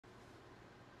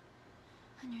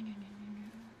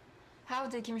How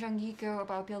did Kim Jung Gi go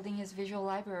about building his visual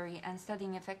library and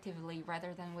studying effectively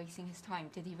rather than wasting his time?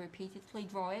 Did he repeatedly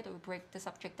draw it or break the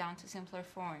subject down to simpler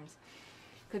forms?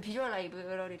 그 비주얼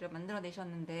라이브러리를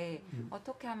만들어내셨는데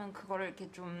어떻게 하면 그거를 이렇게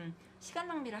좀 시간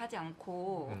낭비를 하지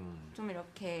않고 좀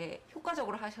이렇게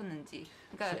효과적으로 하셨는지,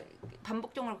 그러니까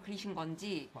반복적으로 그리신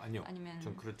건지 아니요, 아니면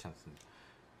전 그렇지 않습니다.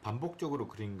 반복적으로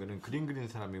그린 거는 그림 그리는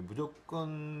사람이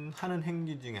무조건 하는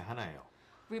행위 중에 하나예요.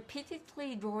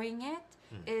 Repeatedly drawing it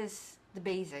is the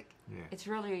basic. 네. It's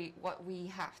really what we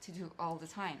have to do all the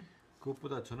time.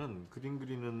 그것보다 저는 그림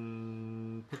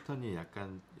그리는 패턴이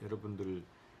약간 여러분들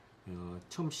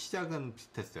처음 시작은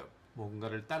비슷했어요.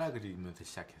 뭔가를 따라 그리면서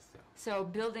시작했어요. So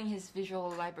building his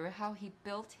visual library, how he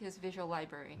built his visual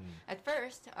library. At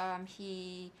first,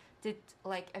 he did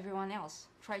like everyone else,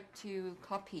 tried to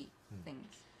copy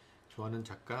things. 좋아하는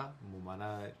작가, 뭐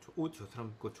만화, 저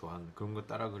사람 거 좋아하는 그런 거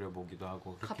따라 그려보기도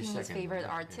하고 그렇게 Copying his favorite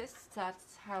시작했는데 artists,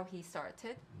 that's how he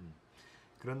started.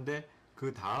 그런데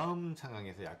그 다음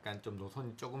상황에서 약간 좀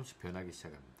노선이 조금씩 변하기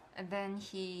시작합니다. And then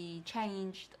he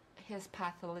changed his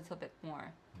path a little bit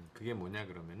more. 그게 뭐냐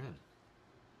그러면은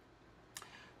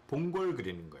본 걸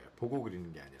그리는 거예요. 보고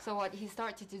그리는 게 아니라. So what he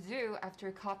started to do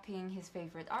after copying his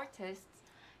favorite artists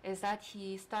is that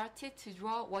he started to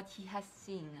draw what he has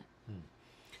seen.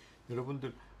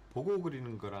 여러분들 보고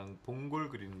그리는 거랑 본 걸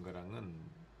그리는 거랑은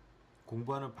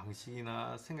공부하는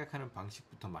방식이나 생각하는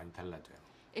방식부터 많이 달라져요.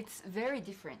 It's very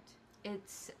different.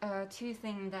 It's two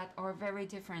things that are very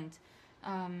different.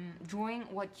 Drawing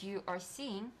what you are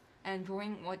seeing and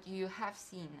drawing what you have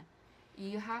seen.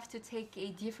 You have to take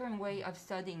a different way of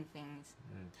studying things.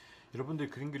 여러분들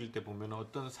그림 그릴 때 보면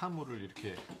어떤 사물을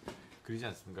이렇게 그리지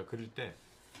않습니까? 그릴 때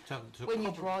자, 저 When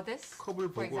you draw this, 컵을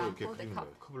for 보고 이렇게 example, the 그리는 거예요.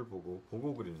 cup. 컵을 보고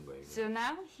그리는 거예요. 이게. So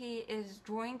now he is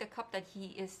drawing the cup that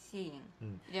he is seeing.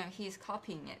 You know, he is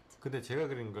copying it. 근데 제가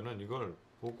그린 거는 이걸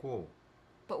보고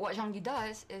But what Jung Gi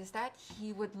does is that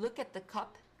he would look at the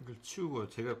cup, 이걸 치우고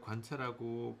제가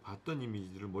관찰하고 봤던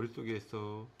이미지를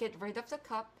머릿속에서 get rid of the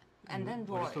cup, and then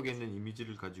draw 머릿속에 it. 있는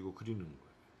이미지를 가지고 그리는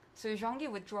거예요. So Jung Gi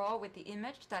would draw with the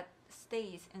image that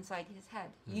stays inside his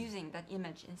head, using that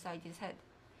image inside his head.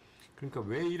 그러니까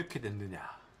왜 이렇게 됐느냐?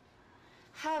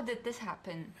 How did this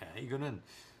happen? 이거는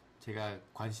제가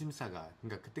관심사가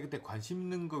그러니까 그때 관심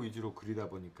있는 거 위주로 그리다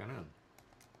보니까는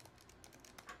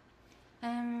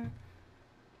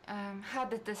How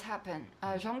did this happen?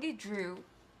 Jung Gi drew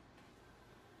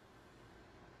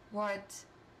what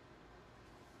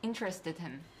interested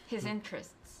him, his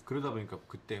interests. 그러다 보니까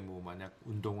그때 뭐 만약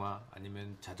운동화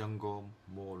아니면 자전거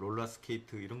뭐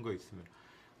롤러스케이트 이런 거 있으면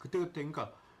그때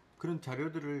그러니까 그런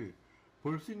자료들을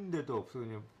볼 수 있는 데도 없어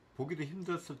그냥 보기도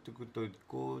힘들었을 때도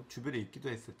있고 주변에 있기도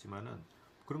했었지만은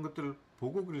그런 것들을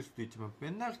보고 그릴 수도 있지만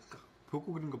맨날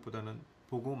보고 그린 것보다는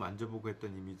보고 만져보고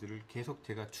했던 이미지를 계속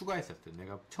제가 추가했었어요.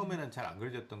 내가 처음에는 잘 안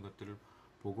그려졌던 것들을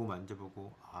보고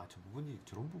만져보고 아, 저 부분이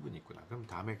저런 부분이 있구나. 그럼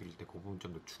다음에 그릴 때 그 부분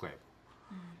좀 더 추가해보고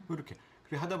이렇게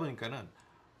그렇게 하다 보니까는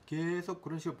계속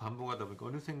그런 식으로 반복하다 보니까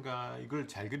어느샌가 이걸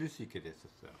잘 그릴 수 있게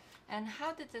됐었어요. And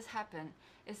how did this happen?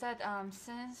 Is that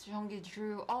since Jung Gi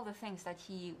drew all the things that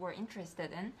he were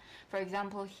interested in, for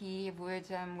example, he would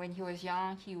when he was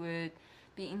young he would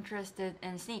be interested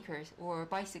in sneakers or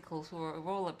bicycles or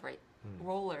rollerblades,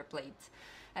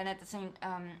 and at the same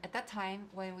at that time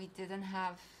when we didn't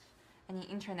have any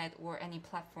internet or any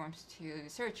platforms to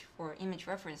search for image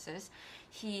references,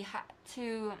 he had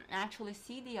to actually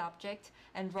see the object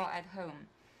and draw at home.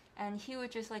 And he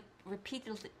would just like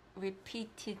repeatedly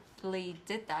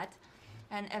did that.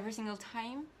 And every single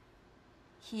time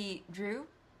he drew,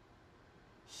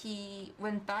 he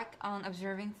went back on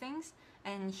observing things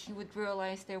and he would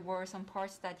realize there were some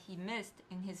parts that he missed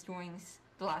in his drawings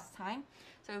the last time.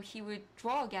 So he would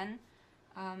draw again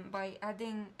by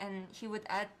adding, and he would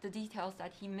add the details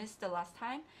that he missed the last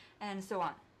time, and so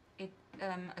on. It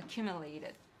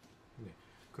accumulated. 네,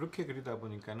 그렇게 그리다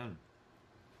보니까는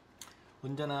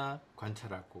언제나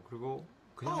관찰하고 그리고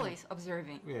그냥 Always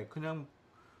observing. 예, 그냥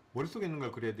머릿속에 있는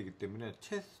걸 그려야 되기 때문에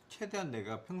최대한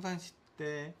내가 평상시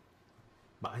때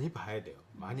많이 봐야 돼요.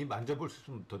 많이 만져볼 수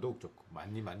있으면 더더욱 좋고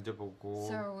많이 만져보고.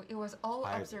 So it was all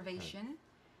observation,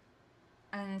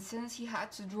 and since he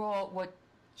had to draw what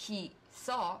he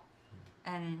saw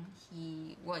and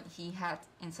what he had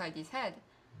inside his head,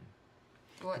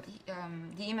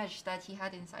 the image that he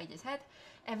had inside his head,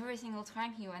 every single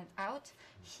time he went out,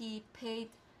 he paid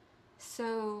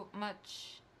so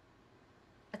much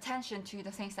attention to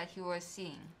the things that he was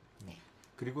seeing. 네.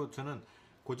 그리고 저는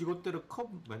고지고대로 컵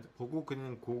보고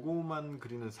그냥 그거만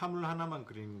그리는 사물 하나만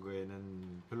그리는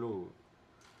거에는 별로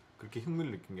그렇게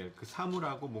흥미를 느낀 게 아니라 그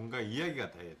사물하고 뭔가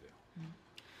이야기가 돼야 돼요.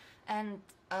 And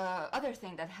other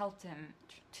thing that helped him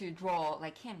to draw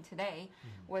like him today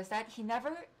was that he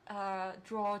never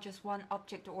draw just one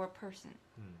object or person.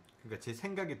 그러니까 제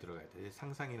생각이 들어가야 돼.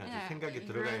 상상이나 제 Yeah, 생각이 you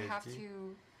really have 들어가야지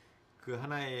to. 그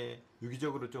하나의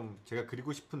유기적으로 좀 제가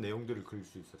그리고 싶은 내용들을 그릴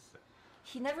수 있었어요.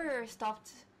 He never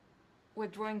stopped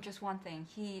with drawing just one thing.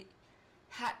 He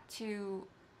had to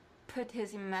put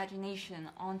his imagination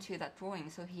onto that drawing,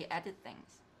 so he added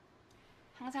things.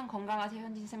 항상 건강하세요,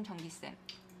 현진쌤, 정기쌤.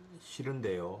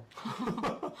 싫은데요.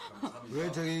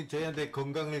 왜 저희한테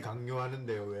건강을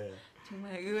강요하는데요, 왜?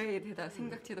 정말 의외의 대답,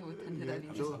 생각지도 못한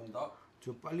대답이네요.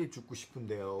 저 빨리 죽고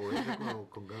싶은데요. 왜 자꾸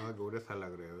건강하게 오래 살라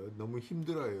그래요? 너무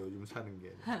힘들어요, 요즘 사는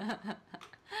게.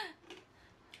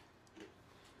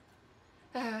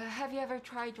 Have you ever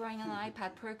tried drawing on an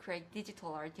iPad Procreate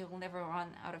digital art? You'll never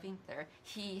run out of ink there.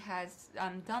 He has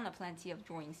done a plenty of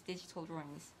drawings, digital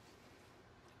drawings.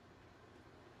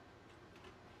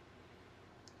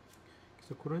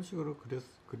 그래서 그런 식으로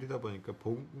그리다 보니까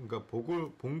그러니까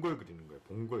본 걸 그리는 거예요.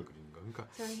 본 걸 그리는 거. 그러니까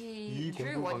So 이 he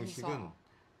drew 공부 what he saw. 방식은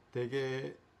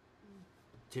되게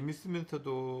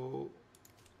재밌으면서도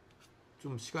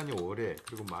좀 시간이 오래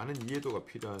그리고 많은 이해도가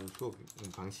필요한 수업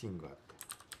방식인 것 같아요.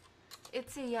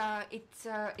 It's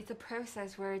a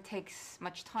process where it takes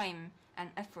much time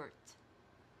and effort.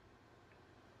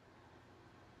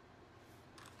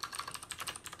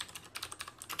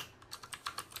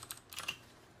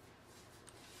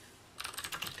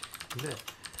 근데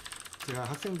제가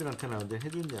학생들한테나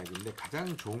해준 이야기인데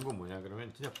가장 좋은 건 뭐냐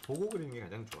그러면 진짜 보고 그리는 게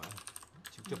가장 좋아요.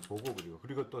 직접 보고 그리고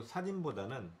그리고 또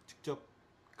사진보다는 직접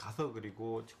가서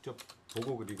그리고 직접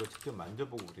보고 그리고 직접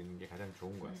만져보고 그리는 게 가장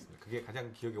좋은 것 같습니다. 그게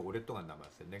가장 기억에 오랫동안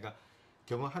남았어요. 내가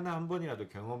한 번이라도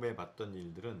경험해 봤던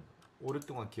일들은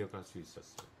오랫동안 기억할 수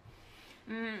있었어요.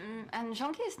 And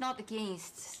Jung Gi is not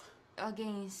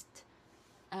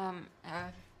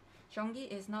Jung Gi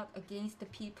is not against the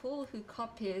people who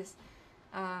copies,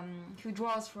 who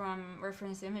draws from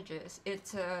reference images.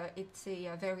 It's a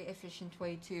very efficient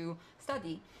way to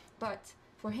study. But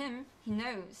for him, he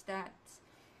knows that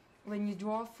when you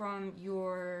draw from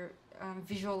your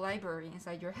visual library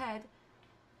inside your head,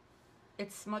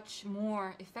 it's much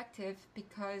more effective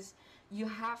because you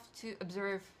have to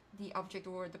observe the object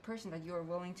or the person that you are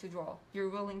willing to draw. You're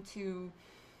willing to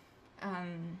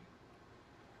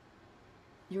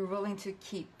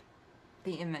keep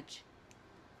the image.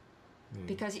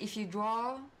 Because if you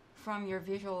draw from your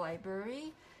visual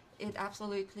library, it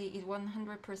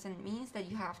 100% means that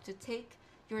you have to take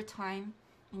your time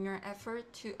and your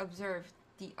effort to observe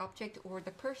the object or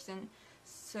the person.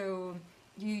 So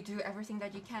you do everything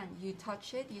that you can. You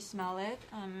touch it, you smell it,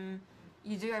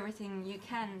 you do everything you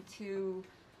can to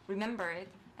remember it.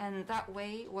 And that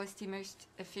way was the most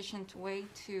efficient way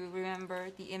to remember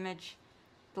the image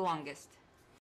the longest.